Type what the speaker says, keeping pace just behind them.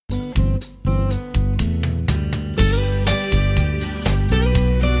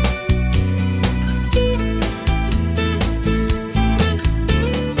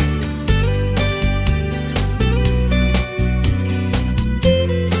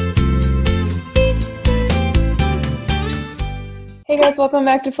guys, welcome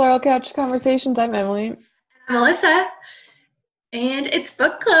back to Floral Couch Conversations. I'm Emily. I'm Melissa, and it's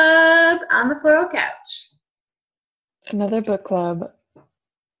book club on the Floral Couch. Another book club.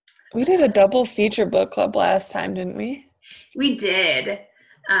 We did a double feature book club last time, didn't we? We did,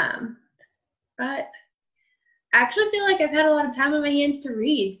 but I actually feel like I've had a lot of time on my hands to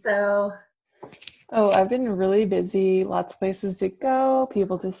read, so. Oh, I've been really busy. Lots of places to go,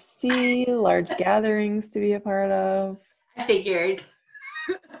 people to see, large gatherings to be a part of. I figured.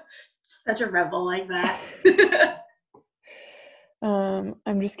 Such a rebel like that.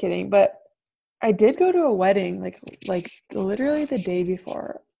 I'm just kidding, but I did go to a wedding like literally the day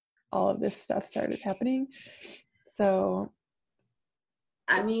before all of this stuff started happening. So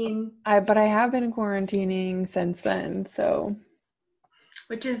I mean, but I have been quarantining since then, so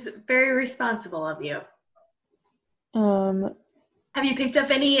which is very responsible of you. um Have you picked up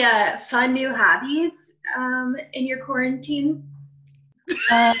any fun new hobbies in your quarantine?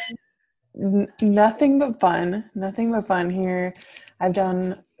 Nothing but fun here. I've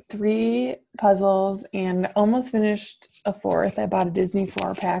done 3 puzzles and almost finished a 4th. I bought a Disney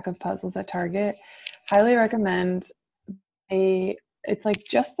 4-pack of puzzles at Target. Highly recommend. It's like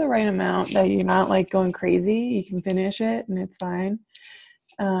just the right amount that you're not like going crazy. You can finish it and it's fine.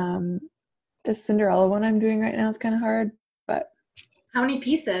 The Cinderella one I'm doing right now is kind of hard, but How many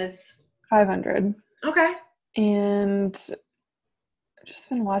pieces? 500. Okay. And just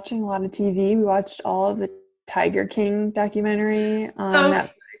been watching a lot of TV. We watched all of the Tiger King documentary on Oh, Netflix.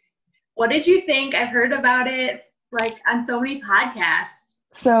 what did you think? I've heard about it like on so many podcasts.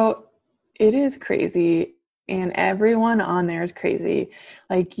 So it is crazy, and everyone on there is crazy.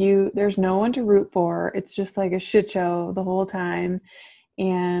 Like there's no one to root for. It's just like a shit show the whole time.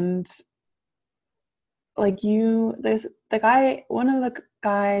 And like the guy, one of the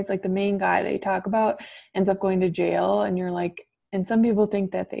guys, like the main guy they talk about, ends up going to jail, and you're like, and some people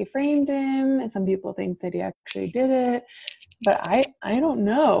think that they framed him, and some people think that he actually did it, but I don't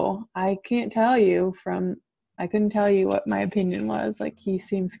know. I couldn't tell you what my opinion was. Like, he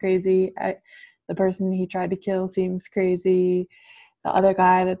seems crazy. The person he tried to kill seems crazy. The other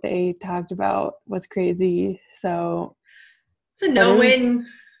guy that they talked about was crazy. So, It's a but no win.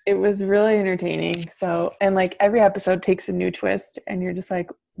 it was really entertaining. So, and like every episode takes a new twist, and you're just like,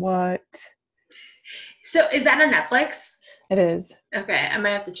 what? So is that on Netflix? It is. Okay, I might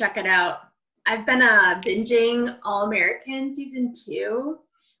have to check it out. I've been binging All American season 2,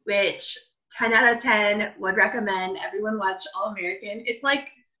 which 10 out of 10 would recommend everyone watch All American. It's like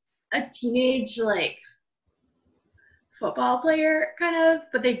a teenage like football player kind of,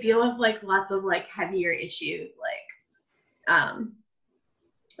 but they deal with like lots of like heavier issues like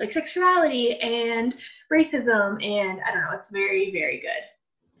sexuality and racism, and I don't know, it's very, very good.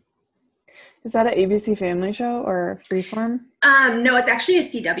 Is that an ABC Family show or Freeform? No, it's actually a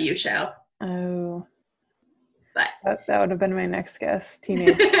CW show. Oh, But that would have been my next guess.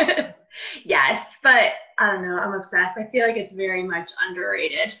 Teenage. yes, but I don't know, I'm obsessed. I feel like it's very much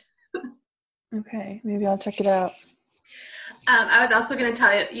underrated. Okay, maybe I'll check it out. I was also going to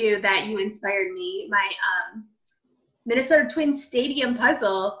tell you that you inspired me. My Minnesota Twins stadium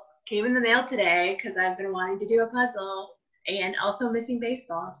puzzle came in the mail today because I've been wanting to do a puzzle and also missing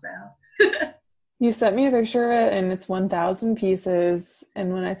baseball. So You sent me a picture of it, and it's 1,000 pieces.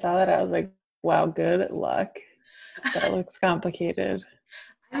 And when I saw that, I was like, wow, good luck. That looks complicated.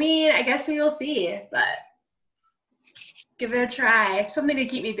 I mean, I guess we will see, but give it a try. Something to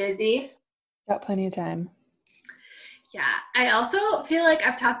keep me busy. Got plenty of time. Yeah. I also feel like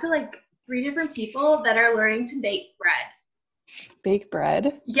I've talked to like 3 different people that are learning to bake bread. Bake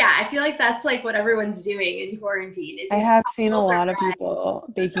bread. Yeah, I feel like that's like what everyone's doing in quarantine. Is I either have seen a waffles or lot of bread.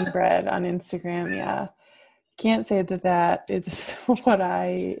 people baking bread on Instagram. Yeah. Can't say that is what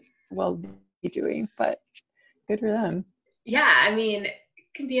I will be doing, but good for them. Yeah, I mean, it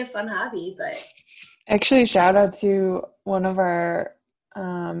can be a fun hobby, but Actually, shout out to one of our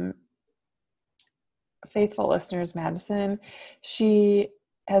faithful listeners, Madison. She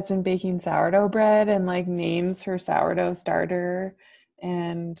has been baking sourdough bread and like names her sourdough starter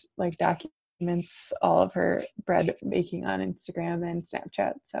and like documents all of her bread baking on Instagram and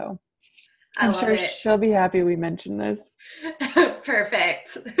Snapchat. So I I'm love sure it. she'll be happy we mentioned this.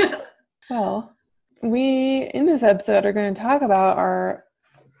 Perfect. Well, we in this episode are going to talk about our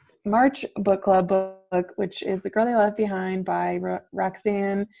March book club book, which is The Girl They Left Behind by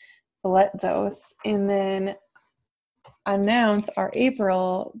Roxanne Veletzos, and then announce our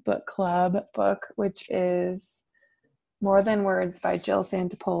April book club book, which is More Than Words by Jill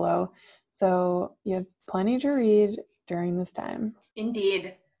Santopolo. So you have plenty to read during this time.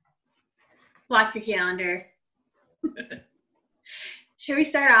 Indeed. Block your calendar. Should we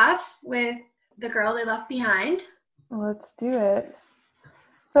start off with the girl they left behind? Let's do it.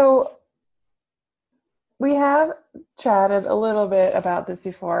 So we have chatted a little bit about this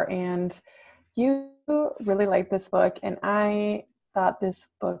before, and you really liked this book, and I thought this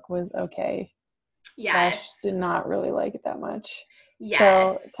book was okay. Yes. Did not really like it that much. Yes.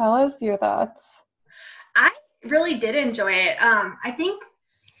 So tell us your thoughts. I really did enjoy it. I think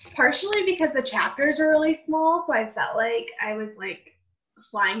partially because the chapters are really small, so I felt like I was like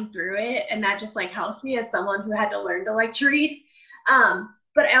flying through it, and that just like helps me as someone who had to learn to like to read.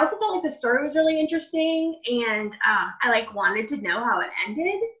 But I also felt like the story was really interesting, and I like wanted to know how it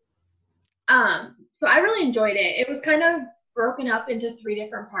ended. So I really enjoyed it. It was kind of broken up into 3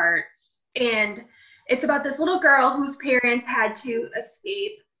 different parts, and it's about this little girl whose parents had to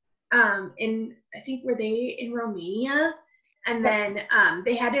escape. In I think were they in Romania, and then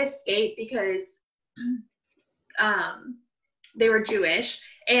they had to escape because they were Jewish,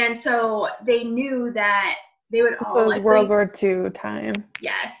 and so they knew that they would all likely, World War II time.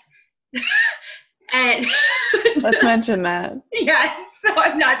 Yes. And let's mention that. Yes, so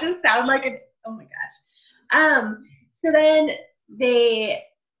I'm not just sound like an oh my gosh. So then they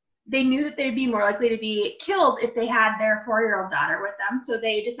knew that they'd be more likely to be killed if they had their 4-year-old daughter with them. So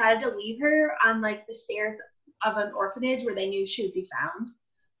they decided to leave her on like the stairs of an orphanage where they knew she would be found.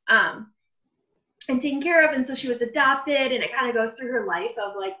 And taken care of. And so she was adopted, and it kind of goes through her life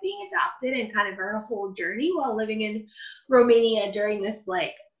of like being adopted and kind of her whole journey while living in Romania during this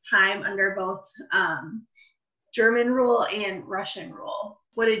like time under both German rule and Russian rule.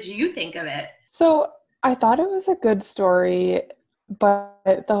 What did you think of it? So I thought it was a good story, but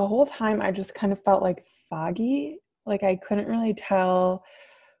the whole time I just kind of felt like foggy. Like I couldn't really tell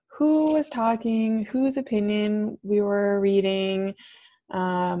who was talking, whose opinion we were reading,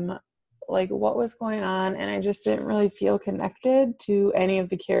 like what was going on, and I just didn't really feel connected to any of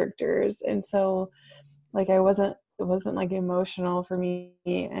the characters. And so like it wasn't like emotional for me,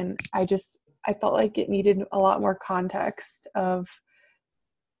 and I felt like it needed a lot more context of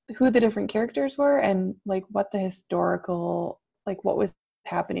who the different characters were and like what the historical, like what was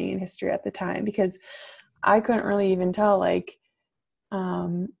happening in history at the time, because I couldn't really even tell like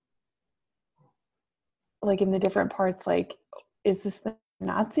in the different parts, like is this the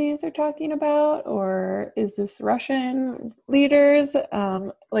Nazis are talking about, or is this Russian leaders?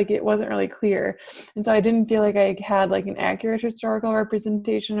 Like it wasn't really clear, and so I didn't feel like I had like an accurate historical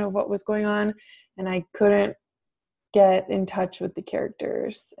representation of what was going on, and I couldn't get in touch with the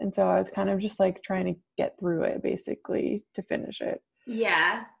characters, and so I was kind of just like trying to get through it basically to finish it.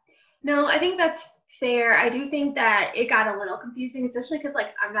 Yeah, no, I think that's fair. I do think that it got a little confusing, especially because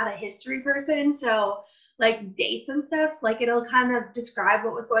like I'm not a history person, so like dates and stuff, so, like it'll kind of describe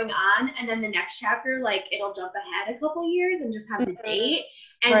what was going on, and then the next chapter like it'll jump ahead a couple years and just have the date,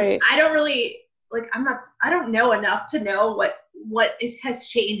 and right. I don't really like I don't know enough to know what has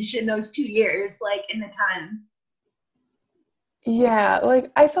changed in those 2 years, like in the time. Yeah,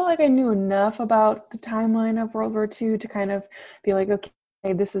 like I felt like I knew enough about the timeline of World War II to kind of be like, okay,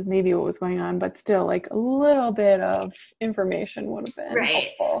 this is maybe what was going on, but still like a little bit of information would have been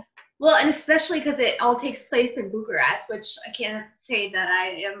helpful. Well, and especially because it all takes place in Bucharest, which I can't say that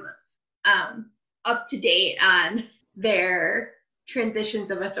I am up to date on their transitions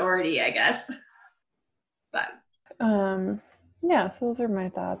of authority, I guess. But yeah, so those are my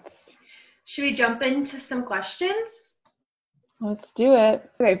thoughts. Should we jump into some questions? Let's do it.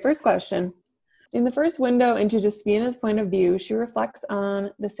 Okay, first question. In the first window into Despina's point of view, she reflects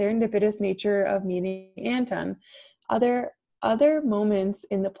on the serendipitous nature of meeting Anton. Other moments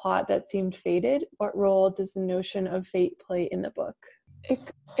in the plot that seemed fated, what role does the notion of fate play in the book?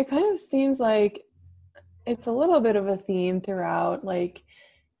 It kind of seems like it's a little bit of a theme throughout, like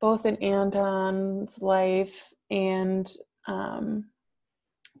both in Anton's life and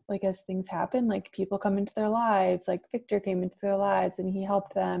like as things happen, like people come into their lives, like Victor came into their lives and he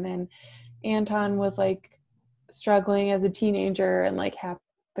helped them, and Anton was like struggling as a teenager and like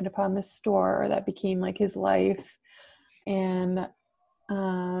happened upon this store that became like his life. And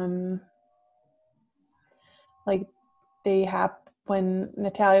like when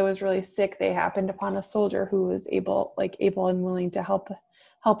Natalia was really sick, they happened upon a soldier who was able and willing to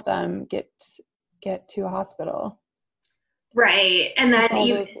help them get to a hospital. Right. And then all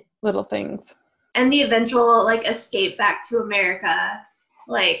those little things. And the eventual like escape back to America,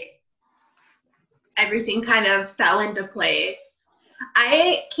 like everything kind of fell into place.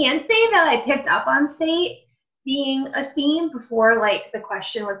 I can't say that I picked up on fate being a theme before like the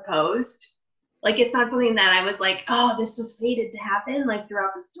question was posed. Like it's not something that I was like, oh, this was fated to happen like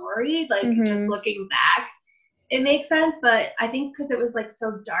throughout the story. Like just looking back, it makes sense, but I think because it was like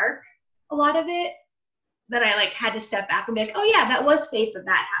so dark, a lot of it, that I like had to step back and be like, oh yeah, that was fate that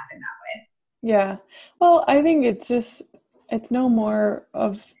happened that way. Yeah. Well, I think it's no more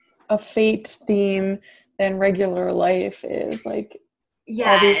of a fate theme than regular life is. Like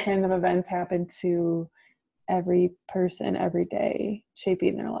all these Yes, kinds of events happen to every person every day,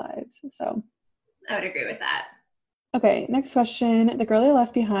 shaping their lives. So, I would agree with that. okay, next question. The girl they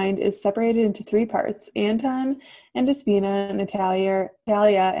left behind is separated into three parts: Anton and Despina, Natalia,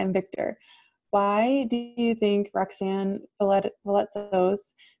 and Victor. Why do you think Roxanne Valletta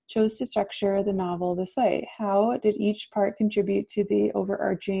chose to structure the novel this way? How did each part contribute to the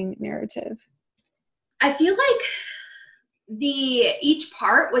overarching narrative? I feel like each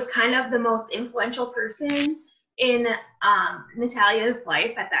part was kind of the most influential person in Natalia's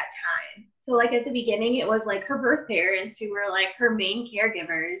life at that time. So like at the beginning, it was like her birth parents who were like her main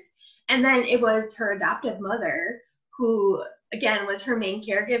caregivers, and then it was her adoptive mother who again was her main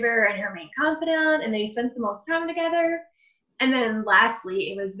caregiver and her main confidant, and they spent the most time together. And then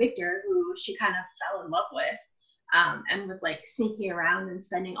lastly, it was Victor who she kind of fell in love with. And was like sneaking around and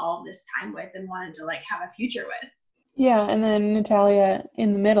spending all of this time with and wanted to like have a future with. Yeah, and then Natalia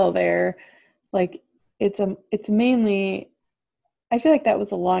in the middle there, like it's mainly, I feel like that was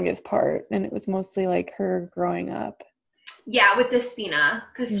the longest part, and it was mostly like her growing up. Yeah, with Despina,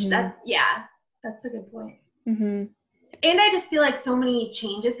 because Mm-hmm. that's a good point. Mm-hmm. And I just feel like so many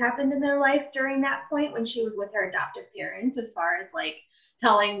changes happened in their life during that point when she was with her adoptive parents, as far as like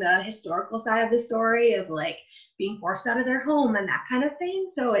telling the historical side of the story of like being forced out of their home and that kind of thing.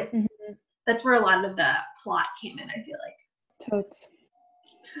 So Mm-hmm. that's where a lot of the plot came in, I feel Totes.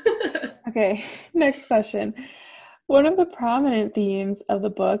 like. Okay, next question. One of the prominent themes of the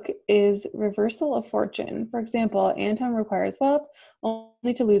book is reversal of fortune. For example, Anton requires wealth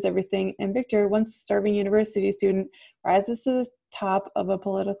only to lose everything, and Victor, once a starving university student, rises to the top of a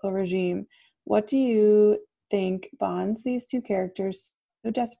political regime. What do you think bonds these two characters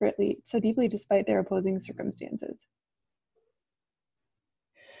so deeply, despite their opposing circumstances?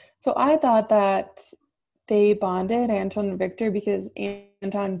 So I thought that they bonded, Anton and Victor, because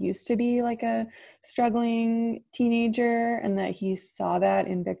Anton used to be like a struggling teenager, and that he saw that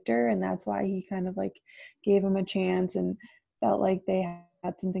in Victor, and that's why he kind of like gave him a chance and felt like they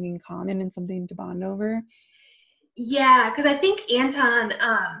had something in common and something to bond over. Yeah, because I think Anton,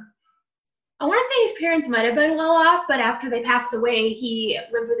 I want to say his parents might have been well off, but after they passed away, he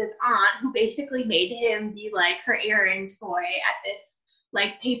lived with his aunt, who basically made him be like her errand boy at this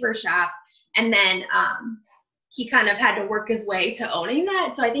like paper shop, and then he kind of had to work his way to owning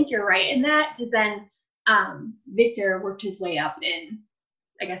that. So I think you're right in that, because then Victor worked his way up in,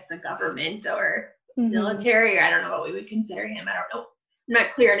 I guess, the government or Mm-hmm. military, or I don't know what we would consider him. I don't know. I'm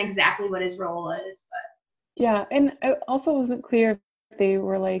not clear on exactly what his role was, but Yeah, and it also wasn't clear if they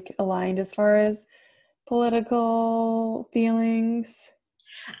were like aligned as far as political feelings.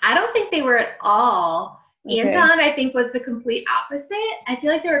 I don't think they were at all. Okay. Anton, I think, was the complete opposite. I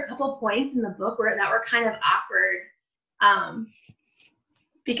feel like there were a couple points in the book where that were kind of awkward, um,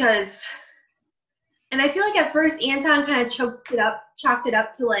 because, and I feel like at first Anton kind of chalked it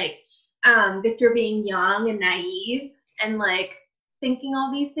up to like Victor being young and naive and like thinking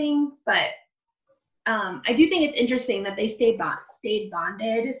all these things. But I do think it's interesting that they stayed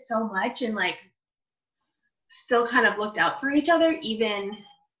bonded so much and like still kind of looked out for each other, even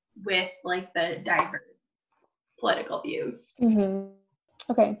with like the diverse political views. Mm-hmm.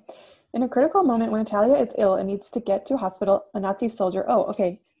 Okay. In a critical moment when Natalia is ill and needs to get to a hospital, a Nazi soldier, oh,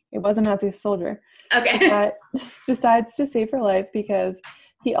 okay, it was a Nazi soldier, Okay. decide, decides to save her life because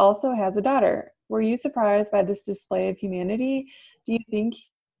he also has a daughter. Were you surprised by this display of humanity? Do you think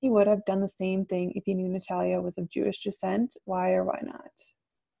he would have done the same thing if he knew Natalia was of Jewish descent? Why or why not?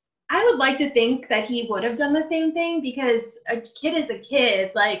 I would like to think that he would have done the same thing, because a kid is a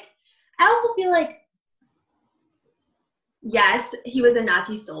kid. Like, I also feel like, yes, he was a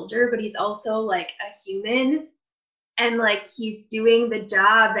Nazi soldier, but he's also like a human, and like he's doing the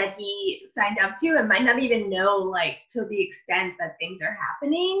job that he signed up to and might not even know like to the extent that things are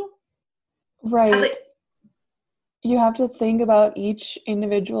happening. I Right. like You have to think about each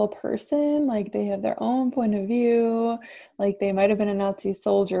individual person. Like they have their own point of view. Like they might have been a Nazi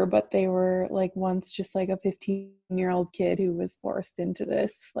soldier, but they were like once just like a 15-year-old kid who was forced into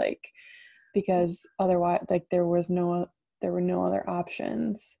this, like because otherwise, like there were no other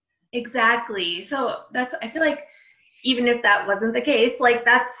options. exactly. So that's, I feel like even if that wasn't the case, like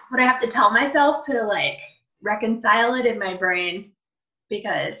that's what I have to tell myself to like reconcile it in my brain,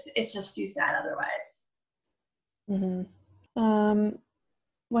 because it's just too sad otherwise. Hmm. Um,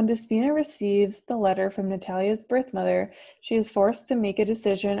 When Despina receives the letter from Natalia's birth mother, she is forced to make a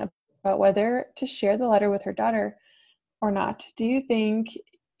decision about whether to share the letter with her daughter or not. Do you think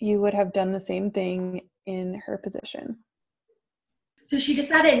you would have done the same thing in her position? So she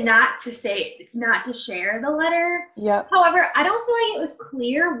decided not to share the letter. Yep. However, I don't feel like it was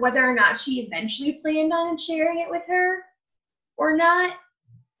clear whether or not she eventually planned on sharing it with her or not.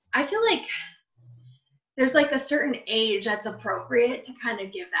 I feel like there's like a certain age that's appropriate to kind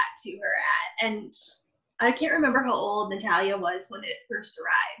of give that to her at. And I can't remember how old Natalia was when it first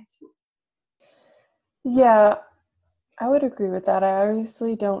arrived. Yeah, I would agree with that. I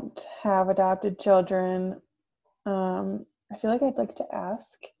obviously don't have adopted children. I feel like I'd like to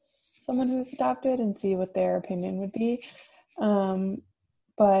ask someone who's adopted and see what their opinion would be.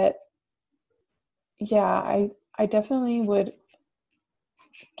 But yeah, I definitely would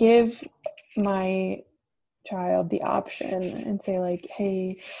give my child the option and say like,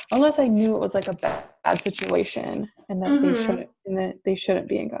 hey, unless I knew it was like a bad situation and that they shouldn't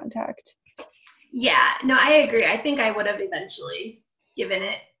be in contact. Yeah, no, I agree. I think I would have eventually given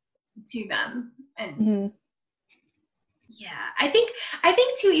it to them. And yeah, I think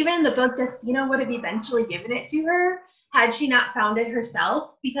too, even in the book, Despina would have eventually given it to her had she not found it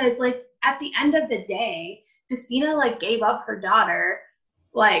herself. Because like at the end of the day, Despina like gave up her daughter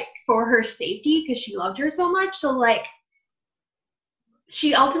like for her safety because she loved her so much. So like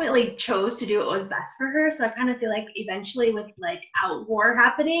she ultimately chose to do what was best for her. So I kind of feel like eventually with like out war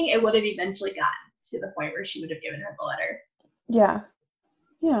happening, it would have eventually gotten to the point where she would have given her the letter. Yeah.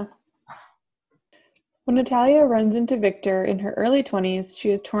 Yeah. When Natalia runs into Victor in her early 20s, she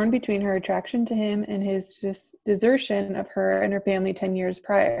is torn between her attraction to him and his desertion of her and her family 10 years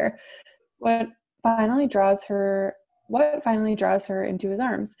prior. What finally draws her into his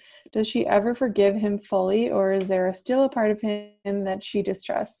arms? Does she ever forgive him fully, or is there still a part of him that she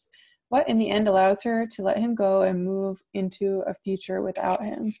distrusts? What in the end allows her to let him go and move into a future without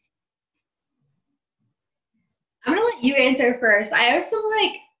him? I'm gonna let you answer first. I have some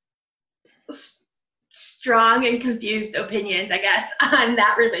like strong and confused opinions, I guess, on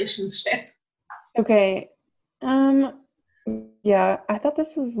that relationship. Okay. Yeah, I thought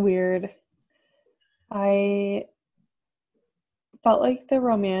this was weird. I felt like the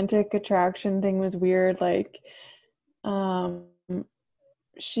romantic attraction thing was weird. Like,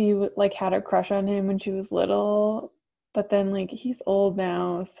 she like had a crush on him when she was little, but then like he's old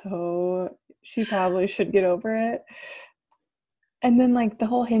now, so she probably should get over it. And then like the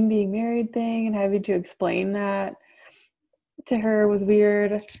whole him being married thing and having to explain that to her was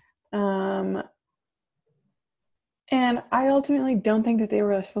weird. And I ultimately don't think that they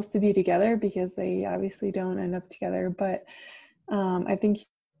were supposed to be together because they obviously don't end up together. But I think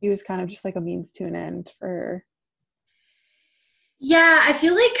he was kind of just like a means to an end for her. Yeah, I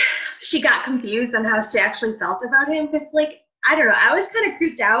feel like she got confused on how she actually felt about him because, like, I don't know, I was kind of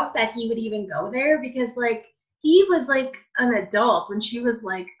creeped out that he would even go there because, like, he was like an adult when she was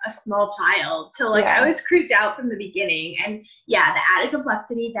like a small child. So, like, I was creeped out from the beginning. And yeah, the added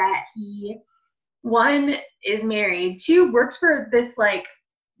complexity that he, one, is married, two, works for this like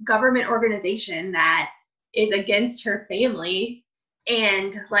government organization that is against her family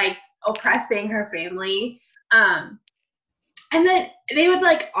and like oppressing her family. And then they would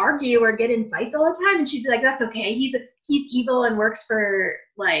like argue or get in fights all the time, and she'd be like, "That's okay. He's evil and works for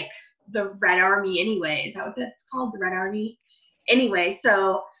like the Red Army anyway." Is that what that's called, the Red Army? Anyway,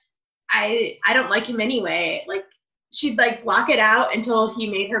 so I don't like him anyway. Like she'd like block it out until he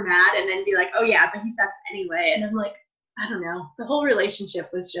made her mad, and then be like, "Oh yeah, but he sucks anyway." And I'm like, I don't know. The whole relationship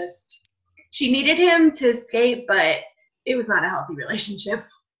was just she needed him to escape, but it was not a healthy relationship.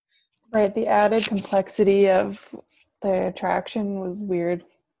 Right, the added complexity of the attraction was weird.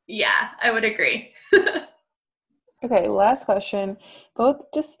 Yeah, I would agree. Okay, last question.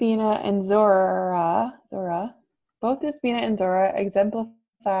 Both Despina and Zora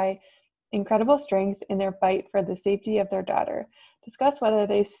exemplify incredible strength in their fight for the safety of their daughter. Discuss whether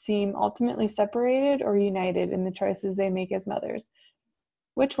they seem ultimately separated or united in the choices they make as mothers.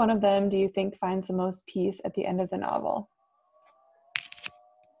 Which one of them do you think finds the most peace at the end of the novel?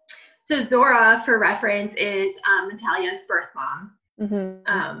 So Zora, for reference, is Natalia's birth mom.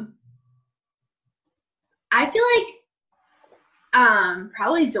 Mm-hmm. I feel like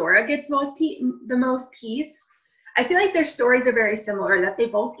probably Zora gets the most peace. I feel like their stories are very similar, that they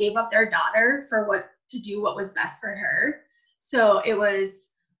both gave up their daughter to do what was best for her. So it was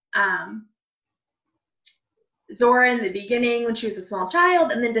Zora in the beginning when she was a small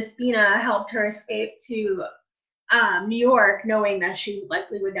child, and then Despina helped her escape to New York, knowing that she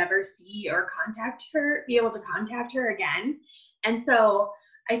likely would never see or be able to contact her again. And so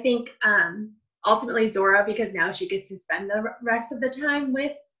I think ultimately Zora, because now she gets to spend the rest of the time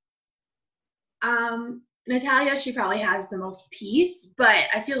with Natalia, she probably has the most peace, but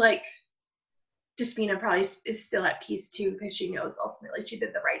I feel like Despina probably is still at peace too because she knows ultimately she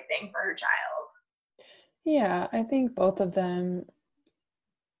did the right thing for her child. Yeah, I think both of them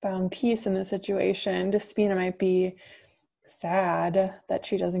found peace in the situation. Despina might be sad that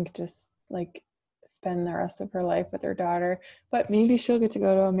she doesn't just like spend the rest of her life with her daughter, but maybe she'll get to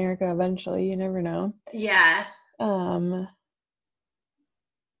go to America eventually. You never know. Yeah.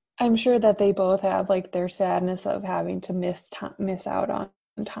 I'm sure that they both have like their sadness of having to miss out on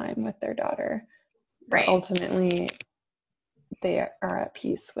time with their daughter, right. but ultimately they are at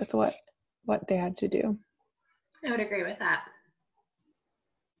peace with what they had to do. I would agree with that.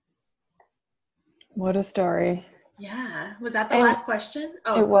 What a story. Yeah. Was that the last question?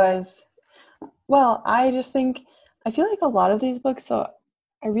 Oh, it was. Well, I just think, I feel like a lot of these books, so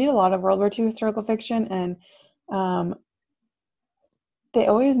I read a lot of World War II historical fiction, and they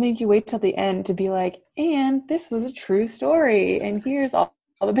always make you wait till the end to be like, and this was a true story, and here's all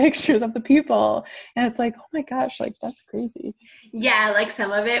the pictures of the people. And it's like, oh my gosh, like that's crazy. Yeah, like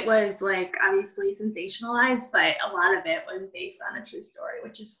some of it was like obviously sensationalized, but a lot of it was based on a true story,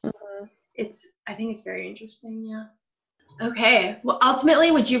 which is, I think it's very interesting. Yeah. Okay. Well,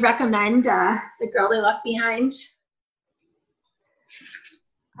 ultimately, would you recommend The Girl They Left Behind?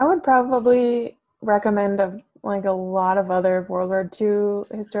 I would probably recommend a lot of other World War II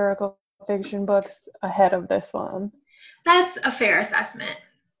historical fiction books ahead of this one. That's a fair assessment.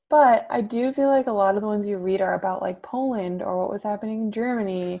 But I do feel like a lot of the ones you read are about like Poland or what was happening in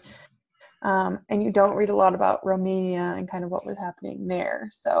Germany. And you don't read a lot about Romania and kind of what was happening there.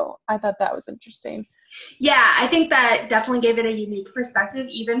 So I thought that was interesting. Yeah, I think that definitely gave it a unique perspective,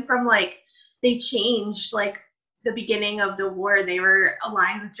 even from like they changed like the beginning of the war. They were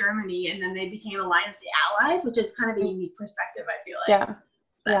aligned with Germany and then they became aligned with the Allies, which is kind of a unique perspective, I feel like. Yeah.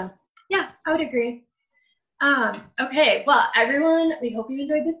 But, yeah, I would agree. Okay, well, everyone, we hope you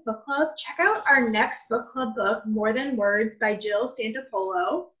enjoyed this book club. Check out our next book club book, More Than Words by Jill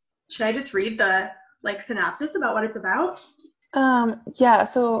Santopolo. Should I just read the synopsis about what it's about? Yeah,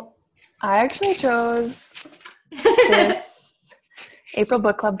 so I actually chose this April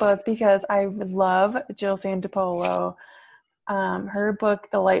book club book because I love Jill Santopolo. Her book,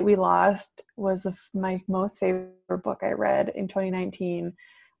 The Light We Lost, was my most favorite book I read in 2019.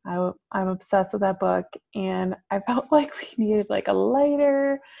 I'm obsessed with that book, and I felt like we needed like a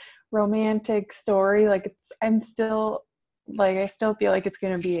lighter, romantic story. I still feel like it's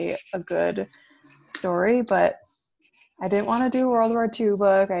going to be a good story, but I didn't want to do a World War II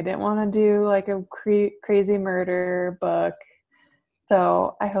book. I didn't want to do like a crazy murder book.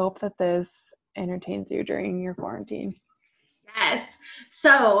 So I hope that this entertains you during your quarantine. Yes.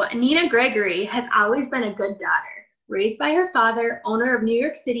 So Nina Gregory has always been a good daughter. Raised by her father, owner of New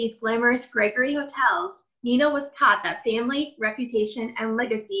York City's glamorous Gregory Hotels, Nina was taught that family, reputation, and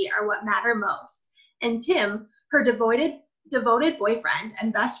legacy are what matter most. And Tim, her devoted boyfriend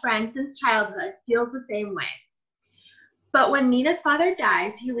and best friend since childhood, feels the same way. But when Nina's father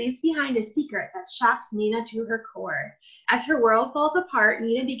dies, he leaves behind a secret that shocks Nina to her core. As her world falls apart,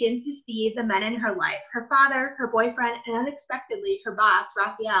 Nina begins to see the men in her life, her father, her boyfriend, and unexpectedly her boss,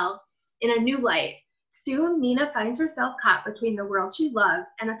 Raphael, in a new light. Soon, Nina finds herself caught between the world she loves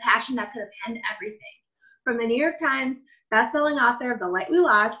and a passion that could upend everything. From the New York Times best-selling author of The Light We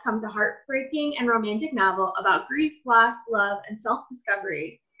Lost comes a heartbreaking and romantic novel about grief, loss, love, and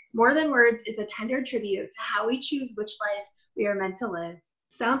self-discovery. More Than Words is a tender tribute to how we choose which life we are meant to live.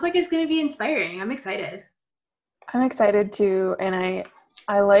 Sounds like it's going to be inspiring. I'm excited. I'm excited too, and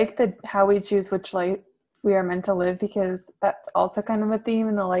I like how we choose which life we are meant to live, because that's also kind of a theme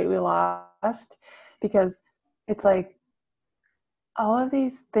in The Light We Lost, because it's like all of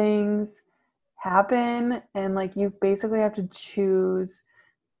these things happen and like you basically have to choose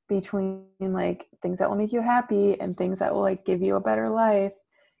between like things that will make you happy and things that will like give you a better life,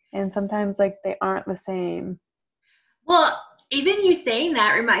 and sometimes like they aren't the same. Well, even you saying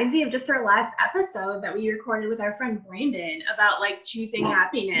that reminds me of just our last episode that we recorded with our friend Brandon about like choosing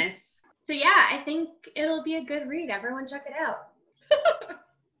happiness. So yeah, I think it'll be a good read. Everyone check it out.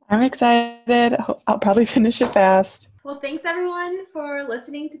 I'm excited. I'll probably finish it fast. Well, thanks everyone for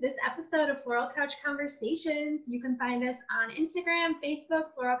listening to this episode of Floral Couch Conversations. You can find us on Instagram,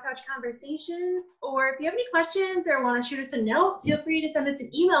 Facebook, Floral Couch Conversations. Or if you have any questions or want to shoot us a note, feel free to send us an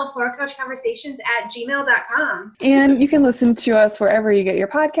email, floralcouchconversations@gmail.com. And you can listen to us wherever you get your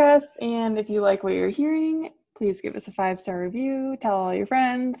podcasts. And if you like what you're hearing, please give us a 5-star review, tell all your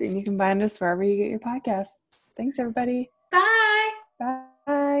friends, and you can find us wherever you get your podcasts. Thanks, everybody. Bye.